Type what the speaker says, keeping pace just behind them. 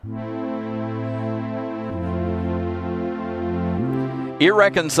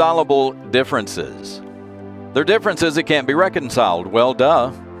Irreconcilable differences. They're differences that can't be reconciled. Well,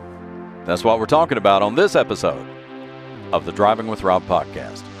 duh. That's what we're talking about on this episode of the Driving with Rob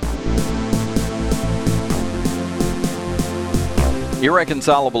podcast.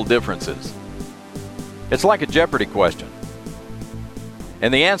 Irreconcilable differences. It's like a Jeopardy question.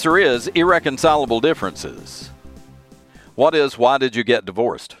 And the answer is irreconcilable differences. Why did you get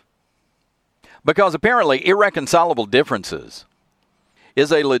divorced? Because apparently irreconcilable differences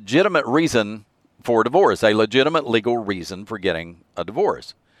is a legitimate reason for divorce, a legitimate legal reason for getting a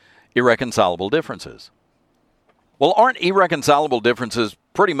divorce. Irreconcilable differences. Well, aren't irreconcilable differences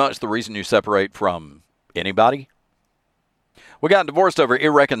pretty much the reason you separate from anybody? We got divorced over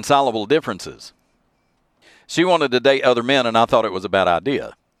irreconcilable differences. She wanted to date other men, and I thought it was a bad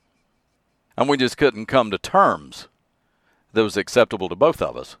idea. And we just couldn't come to terms that was acceptable to both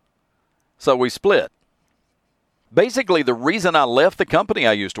of us. So we split. Basically, the reason I left the company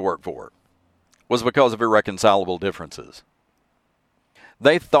I used to work for was because of irreconcilable differences.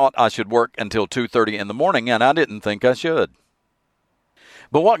 They thought I should work until 2:30 in the morning, and I didn't think I should.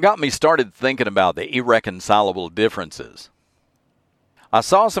 But what got me started thinking about the irreconcilable differences, I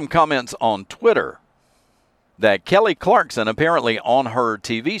saw some comments on Twitter that Kelly Clarkson, apparently on her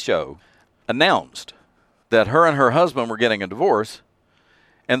TV show, announced that her and her husband were getting a divorce,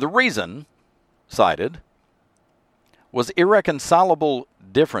 and the reason cited was irreconcilable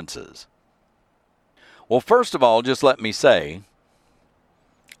differences. Well, first of all, just let me say,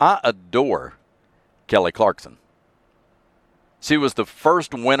 I adore Kelly Clarkson. She was the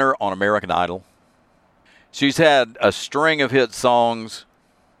first winner on American Idol. She's had a string of hit songs,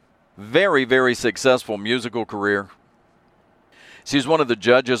 very, very successful musical career. She's one of the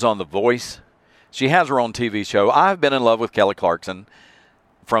judges on The Voice. She has her own TV show. I've been in love with Kelly Clarkson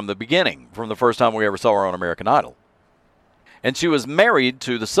from the beginning, from the first time we ever saw her on American Idol. And she was married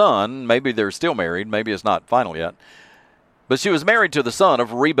to the son, maybe they're still married, maybe it's not final yet, but she was married to the son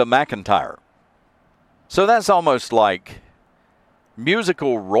of Reba McEntire. So that's almost like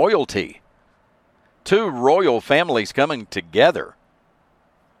musical royalty. Two royal families coming together.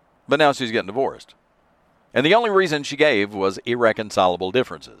 But now she's getting divorced. And the only reason she gave was irreconcilable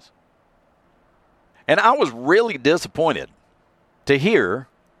differences. And I was really disappointed to hear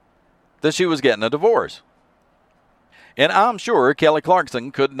that she was getting a divorce. And I'm sure Kelly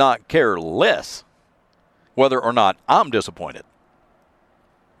Clarkson could not care less whether or not I'm disappointed.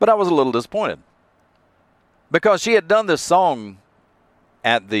 But I was a little disappointed. Because she had done this song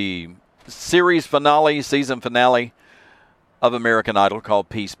at the season finale of American Idol called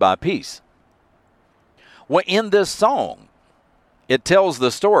Piece by Piece. Well, in this song, it tells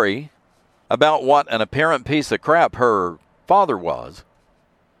the story about what an apparent piece of crap her father was,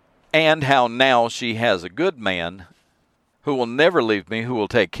 and how now she has a good man who will never leave me, who will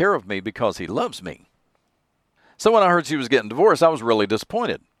take care of me because he loves me. So when I heard she was getting divorced, I was really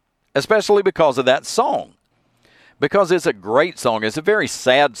disappointed, especially because of that song. Because it's a great song. It's a very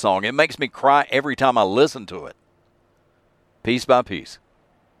sad song. It makes me cry every time I listen to it. Piece by piece.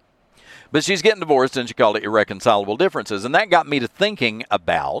 But she's getting divorced, and she called it irreconcilable differences. And that got me to thinking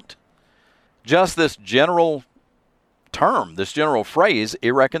about just this general term, this general phrase,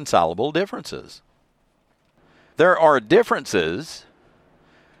 irreconcilable differences. There are differences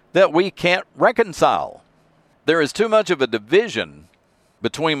that we can't reconcile. There is too much of a division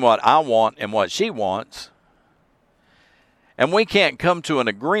between what I want and what she wants, and we can't come to an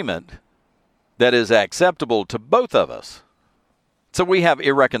agreement that is acceptable to both of us. So we have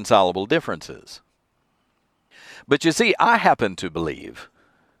irreconcilable differences. But you see, I happen to believe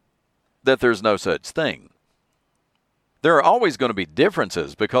that there's no such thing. There are always going to be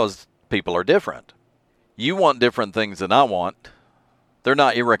differences because people are different. You want different things than I want. They're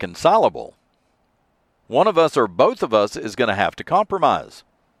not irreconcilable. One of us or both of us is going to have to compromise.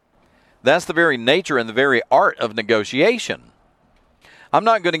 That's the very nature and the very art of negotiation. I'm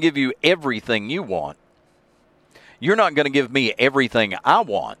not going to give you everything you want. You're not going to give me everything I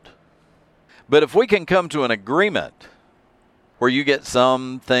want. But if we can come to an agreement where you get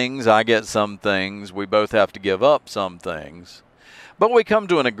some things, I get some things, we both have to give up some things, but we come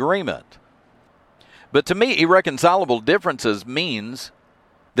to an agreement. But to me, irreconcilable differences means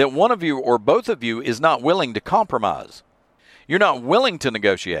that one of you or both of you is not willing to compromise. You're not willing to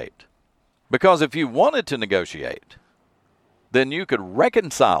negotiate. Because if you wanted to negotiate, then you could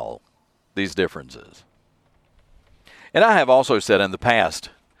reconcile these differences. And I have also said in the past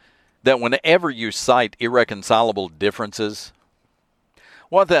that whenever you cite irreconcilable differences,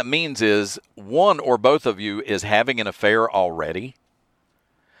 what that means is one or both of you is having an affair already,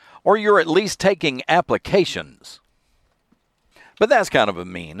 or you're at least taking applications. But that's kind of a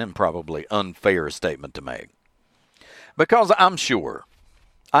mean and probably unfair statement to make. Because I'm sure,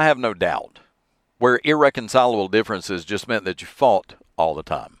 I have no doubt, where irreconcilable differences just meant that you fought all the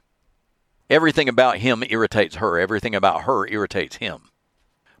time. Everything about him irritates her. Everything about her irritates him.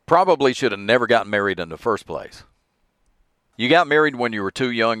 Probably should have never gotten married in the first place. You got married when you were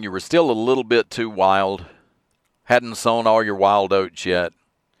too young. You were still a little bit too wild. Hadn't sown all your wild oats yet.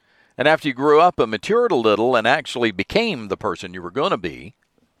 And after you grew up and matured a little and actually became the person you were going to be,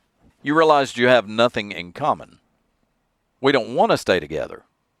 you realized you have nothing in common. We don't want to stay together.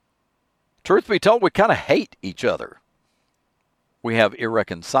 Truth be told, we kind of hate each other. We have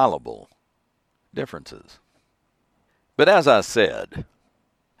irreconcilable differences. But as I said,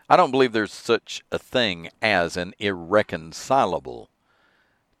 I don't believe there's such a thing as an irreconcilable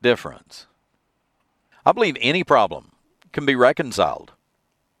difference. I believe any problem can be reconciled,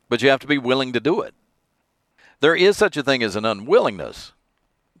 but you have to be willing to do it. There is such a thing as an unwillingness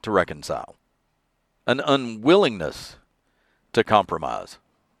to reconcile, an unwillingness to compromise,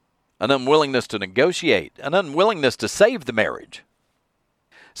 an unwillingness to negotiate, an unwillingness to save the marriage.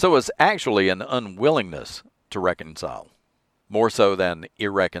 So it's actually an unwillingness to reconcile, more so than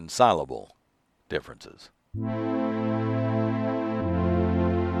irreconcilable differences.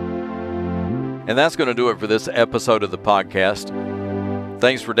 And that's going to do it for this episode of the podcast.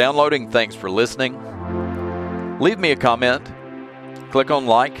 Thanks for downloading. Thanks for listening. Leave me a comment. Click on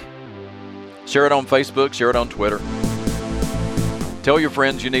like. Share it on Facebook. Share it on Twitter. Tell your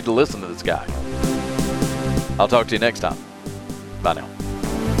friends you need to listen to this guy. I'll talk to you next time. Bye now.